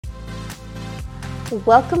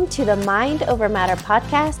Welcome to the Mind Over Matter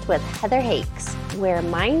podcast with Heather Hakes, where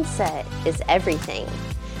mindset is everything.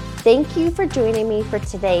 Thank you for joining me for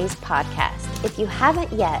today's podcast. If you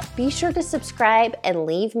haven't yet, be sure to subscribe and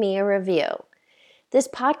leave me a review. This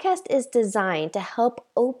podcast is designed to help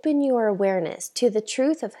open your awareness to the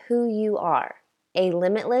truth of who you are, a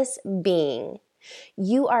limitless being.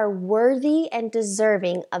 You are worthy and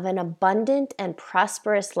deserving of an abundant and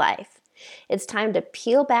prosperous life. It's time to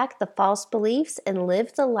peel back the false beliefs and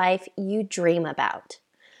live the life you dream about.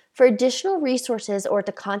 For additional resources or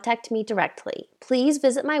to contact me directly, please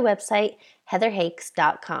visit my website,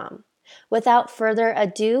 heatherhakes.com. Without further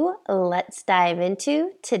ado, let's dive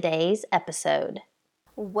into today's episode.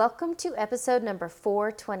 Welcome to episode number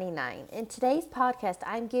 429. In today's podcast,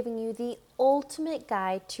 I'm giving you the ultimate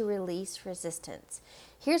guide to release resistance.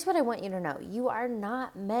 Here's what I want you to know. You are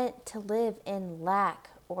not meant to live in lack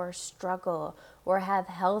or struggle or have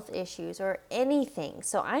health issues or anything.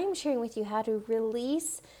 So I'm sharing with you how to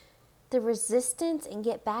release the resistance and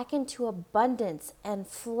get back into abundance and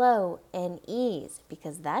flow and ease,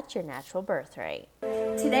 because that's your natural birthright.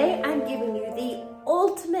 Today I'm giving you the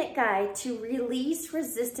ultimate guide to release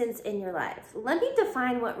resistance in your life. Let me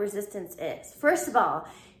define what resistance is. First of all,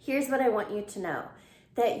 here's what I want you to know.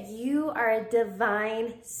 That you are a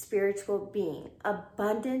divine spiritual being.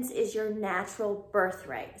 Abundance is your natural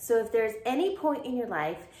birthright. So if there's any point in your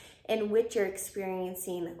life in which you're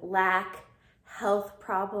experiencing lack, health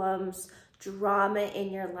problems, drama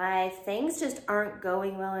in your life, things just aren't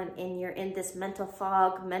going well and you're in this mental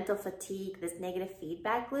fog, mental fatigue, this negative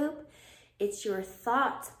feedback loop, it's your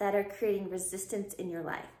thoughts that are creating resistance in your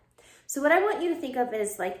life. So what I want you to think of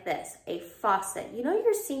is like this, a faucet. You know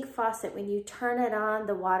your sink faucet, when you turn it on,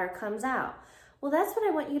 the water comes out. Well, that's what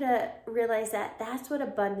I want you to realize, that that's what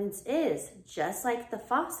abundance is. Just like the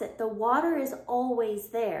faucet, the water is always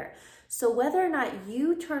there. So whether or not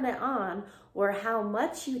you turn it on or how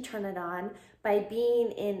much you turn it on, by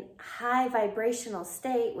being in high vibrational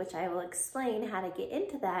state, which I will explain how to get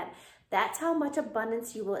into that, that's how much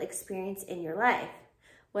abundance you will experience in your life.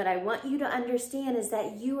 What I want you to understand is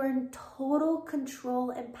that you are in total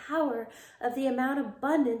control and power of the amount of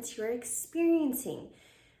abundance you're experiencing.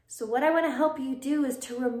 So what I want to help you do is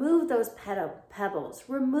to remove those pebbles,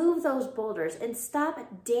 remove those boulders, and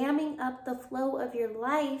stop damming up the flow of your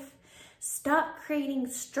life. Stop creating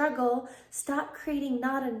struggle, stop creating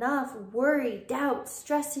not enough, worry, doubt,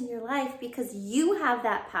 stress in your life, because you have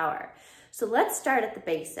that power. So let's start at the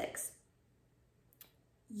basics.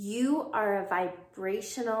 You are a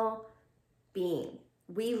vibrational being.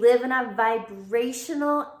 We live in a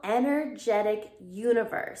vibrational, energetic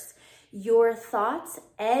universe. Your thoughts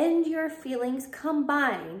and your feelings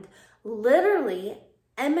combined literally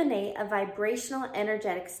emanate a vibrational,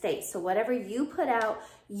 energetic state. So whatever you put out,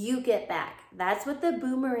 you get back. That's what the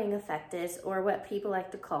boomerang effect is, or what people like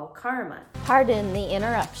to call karma. Pardon the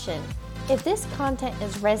interruption. If this content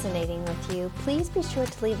is resonating with you, please be sure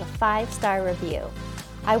to leave a 5-star review.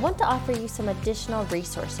 I want to offer you some additional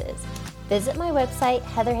resources. Visit my website,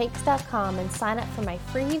 heatherhakes.com, and sign up for my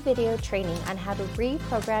free video training on how to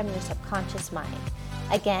reprogram your subconscious mind.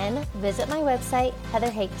 Again, visit my website,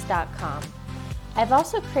 heatherhakes.com. I've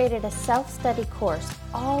also created a self-study course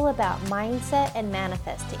all about mindset and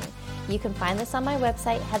manifesting. You can find this on my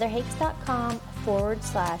website,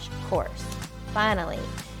 heatherhakes.com/course. Finally,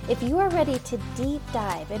 if you are ready to deep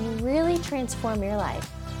dive and really transform your life,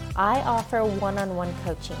 I offer one-on-one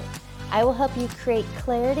coaching. I will help you create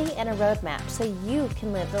clarity and a roadmap so you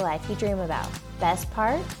can live the life you dream about. Best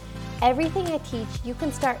part? Everything I teach you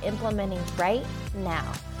can start implementing right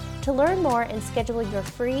now. To learn more and schedule your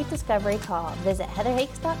free discovery call, visit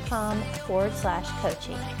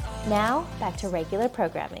heatherhakes.com/coaching. Now, back to regular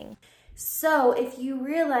programming. So if you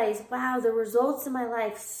realize, wow, the results in my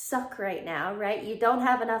life suck right now, right? You don't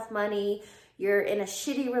have enough money, you're in a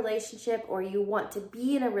shitty relationship, or you want to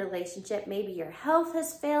be in a relationship, maybe your health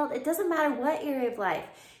has failed, it doesn't matter what area of life.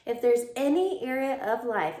 If there's any area of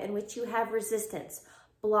life in which you have resistance,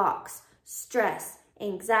 blocks, stress,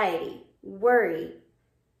 anxiety, worry,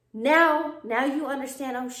 now you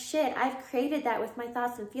understand, oh shit, I've created that with my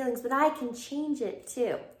thoughts and feelings, but I can change it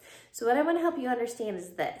too. So what I want to help you understand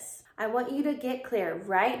is this. I want you to get clear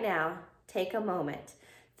right now. Take a moment.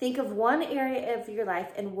 Think of one area of your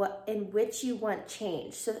life in which you want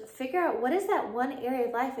change. So figure out, what is that one area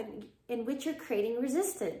of life in which you're creating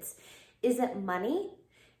resistance? Is it money?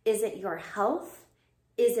 Is it your health?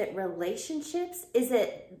 Is it relationships? Is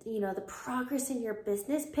it, the progress in your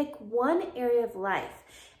business? Pick one area of life.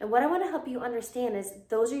 And what I want to help you understand is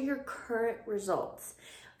those are your current results.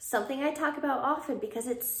 Something I talk about often because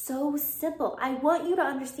it's so simple. I want you to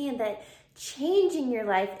understand that Changing your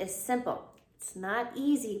life is simple. It's not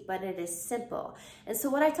easy, but it is simple. And so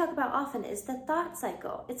what I talk about often is the thought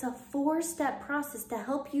cycle. It's a 4-step process to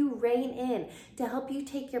help you rein in, to help you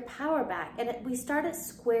take your power back. And we start at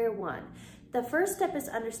square one. The first step is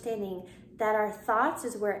understanding that our thoughts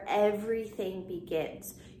is where everything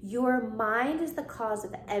begins. Your mind is the cause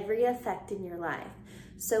of every effect in your life.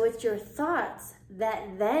 So it's your thoughts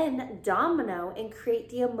that then domino and create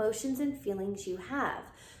the emotions and feelings you have.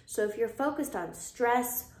 So if you're focused on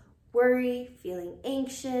stress, worry, feeling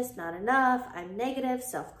anxious, not enough, I'm negative,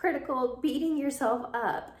 self-critical, beating yourself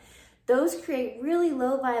up, those create really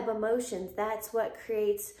low vibe emotions. That's what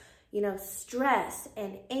creates, stress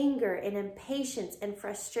and anger and impatience and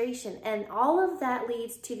frustration. And all of that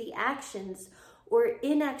leads to the actions or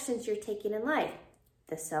inactions you're taking in life.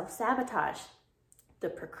 The self-sabotage, the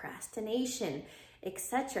procrastination,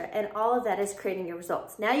 etc. And all of that is creating your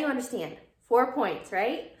results. Now you understand 4 points,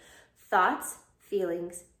 right? Thoughts,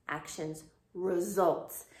 feelings, actions,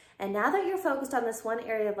 results. And now that you're focused on this one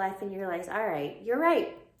area of life and you realize, all right, you're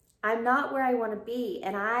right. I'm not where I want to be,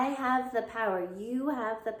 and I have the power. You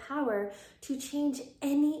have the power to change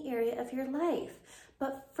any area of your life.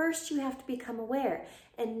 But first you have to become aware.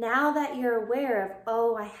 And now that you're aware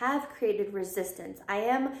of, I have created resistance. I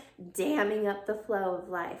am damming up the flow of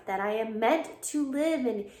life, that I am meant to live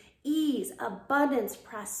in ease, abundance,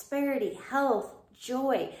 prosperity, health,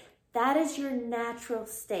 joy. That is your natural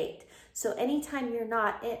state. So anytime you're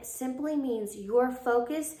not, it simply means your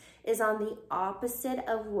focus is on the opposite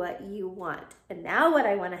of what you want. And now what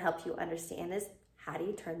I want to help you understand is, how do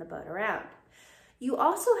you turn the boat around? You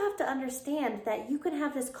also have to understand that you can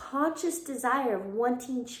have this conscious desire of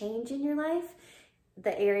wanting change in your life.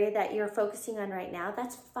 The area that you're focusing on right now,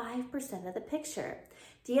 that's 5% of the picture.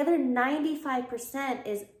 The other 95%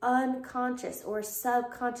 is unconscious or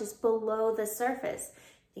subconscious, below the surface.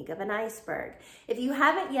 Think of an iceberg. If you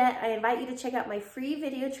haven't yet, I invite you to check out my free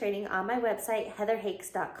video training on my website,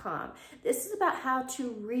 heatherhakes.com. This is about how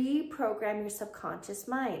to reprogram your subconscious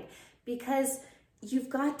mind, because you've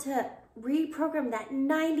got to reprogram that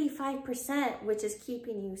 95%, which is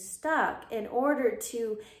keeping you stuck, in order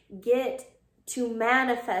to get to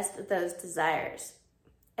manifest those desires.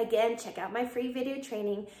 Again, check out my free video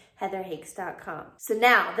training, heatherhakes.com. So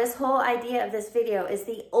now, this whole idea of this video is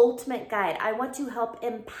the ultimate guide. I want to help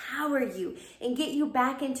empower you and get you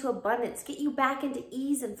back into abundance, get you back into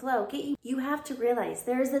ease and flow. You have to realize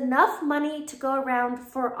there's enough money to go around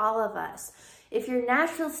for all of us. If your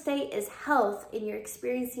natural state is health and you're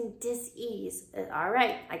experiencing dis-ease, all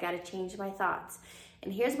right, I got to change my thoughts.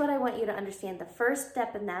 And here's what I want you to understand. The first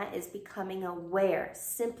step in that is becoming aware.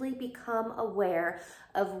 Simply become aware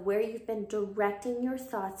of where you've been directing your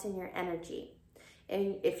thoughts and your energy.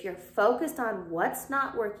 And if you're focused on what's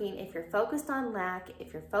not working, if you're focused on lack,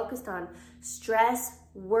 if you're focused on stress,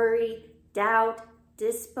 worry, doubt,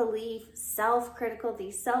 disbelief, self-critical,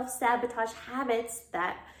 these self-sabotage habits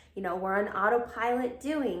that, we're on autopilot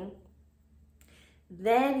doing,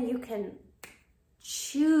 then you can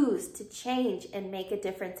choose to change and make a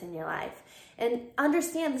difference in your life. And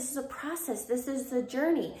understand, this is a process. This is a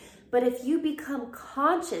journey. But if you become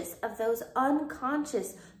conscious of those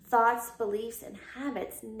unconscious thoughts, beliefs, and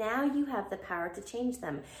habits, now you have the power to change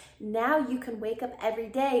them. Now you can wake up every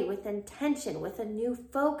day with intention, with a new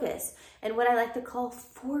focus, and what I like to call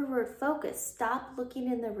forward focus. Stop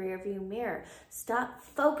looking in the rearview mirror. Stop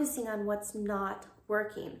focusing on what's not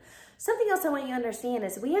working. Something else I want you to understand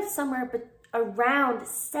is we have somewhere around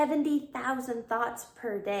 70,000 thoughts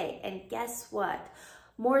per day. And guess what?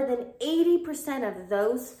 More than 80% of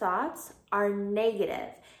those thoughts are negative.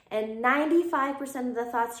 And 95% of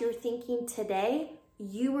the thoughts you're thinking today,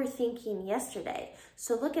 you were thinking yesterday.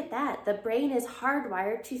 So look at that. The brain is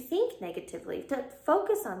hardwired to think negatively, to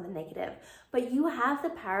focus on the negative. But you have the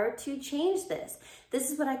power to change this.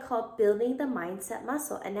 This is what I call building the mindset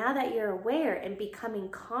muscle. And now that you're aware and becoming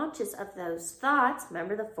conscious of those thoughts,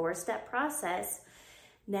 remember the 4-step process,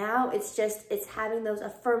 now it's having those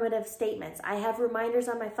affirmative statements. I have reminders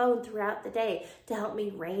on my phone throughout the day to help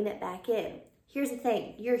me rein it back in. Here's the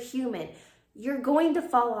thing, you're human. You're going to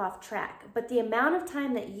fall off track, but the amount of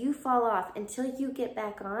time that you fall off until you get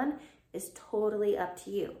back on is totally up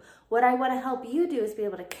to you. What I want to help you do is be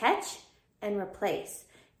able to catch and replace.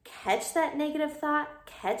 Catch that negative thought,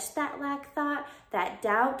 catch that lack thought, that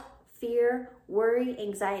doubt, fear, worry,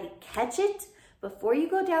 anxiety. Catch it before you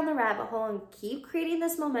go down the rabbit hole and keep creating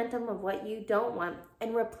this momentum of what you don't want,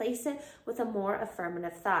 and replace it with a more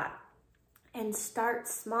affirmative thought. And start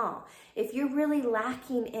small. If you're really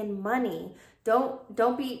lacking in money,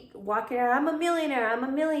 don't be walking around, I'm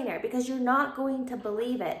a millionaire, because you're not going to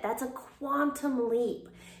believe it. That's a quantum leap.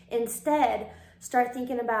 Instead, start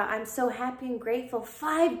thinking about, I'm so happy and grateful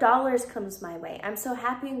 $5 comes my way. I'm so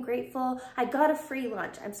happy and grateful I got a free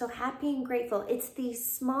lunch. I'm so happy and grateful. It's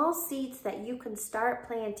these small seeds that you can start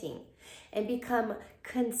planting and become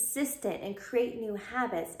consistent and create new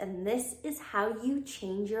habits. And this is how you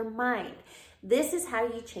change your mind. This is how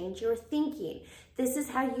you change your thinking. This is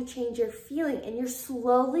how you change your feeling. And you're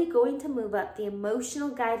slowly going to move up the emotional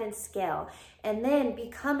guidance scale and then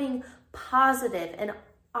becoming positive and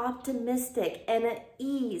optimistic and at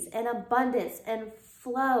ease and abundance and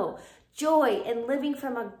flow. Joy and living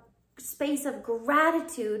from a space of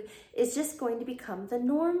gratitude is just going to become the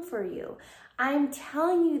norm for you. I'm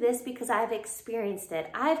telling you this because I've experienced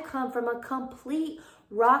it. I've come from a complete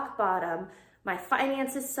rock bottom. My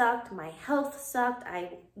finances sucked, my health sucked,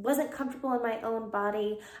 I wasn't comfortable in my own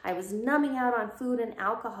body, I was numbing out on food and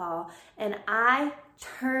alcohol, and I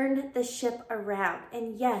turned the ship around.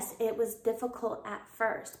 And yes, it was difficult at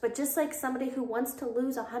first, but just like somebody who wants to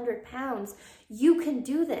lose 100 pounds, you can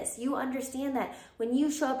do this. You understand that when you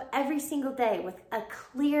show up every single day with a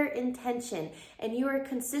clear intention and you are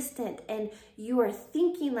consistent and you are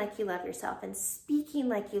thinking like you love yourself and speaking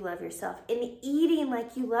like you love yourself and eating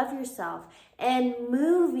like you love yourself and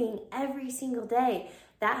moving every single day,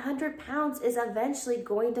 that 100 pounds is eventually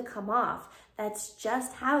going to come off. That's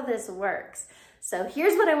just how this works. So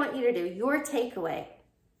here's what I want you to do. Your takeaway.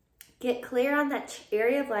 Get clear on that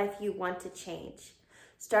area of life you want to change.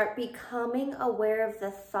 Start becoming aware of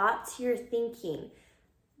the thoughts you're thinking.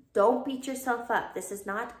 Don't beat yourself up. This is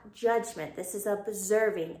not judgment. This is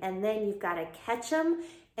observing. And then you've got to catch them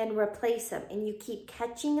and replace them. And you keep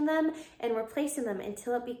catching them and replacing them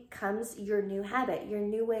until it becomes your new habit, your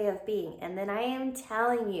new way of being. And then I am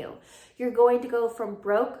telling you, you're going to go from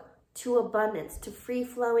broke to abundance, to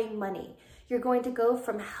free-flowing money. You're going to go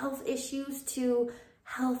from health issues to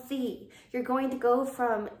healthy. You're going to go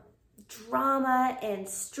from drama and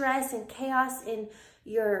stress and chaos in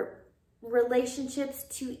your relationships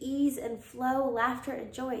to ease and flow, laughter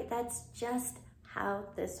and joy. That's just how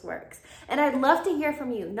this works. And I'd love to hear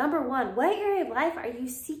from you. Number one, what area of life are you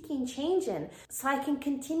seeking change in? So I can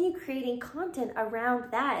continue creating content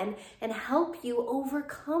around that and help you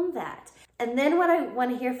overcome that. And then what I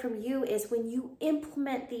want to hear from you is when you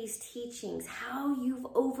implement these teachings, how you've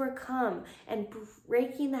overcome and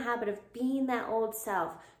breaking the habit of being that old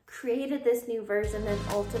self, created this new version, and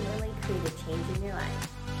ultimately created change in your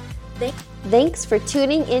life. Thanks for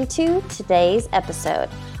tuning into today's episode.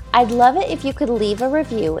 I'd love it if you could leave a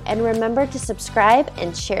review and remember to subscribe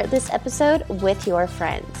and share this episode with your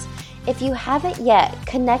friends. If you haven't yet,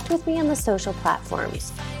 connect with me on the social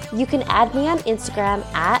platforms. You can add me on Instagram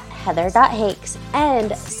at heather.hakes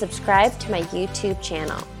and subscribe to my YouTube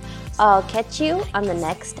channel. I'll catch you on the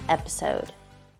next episode.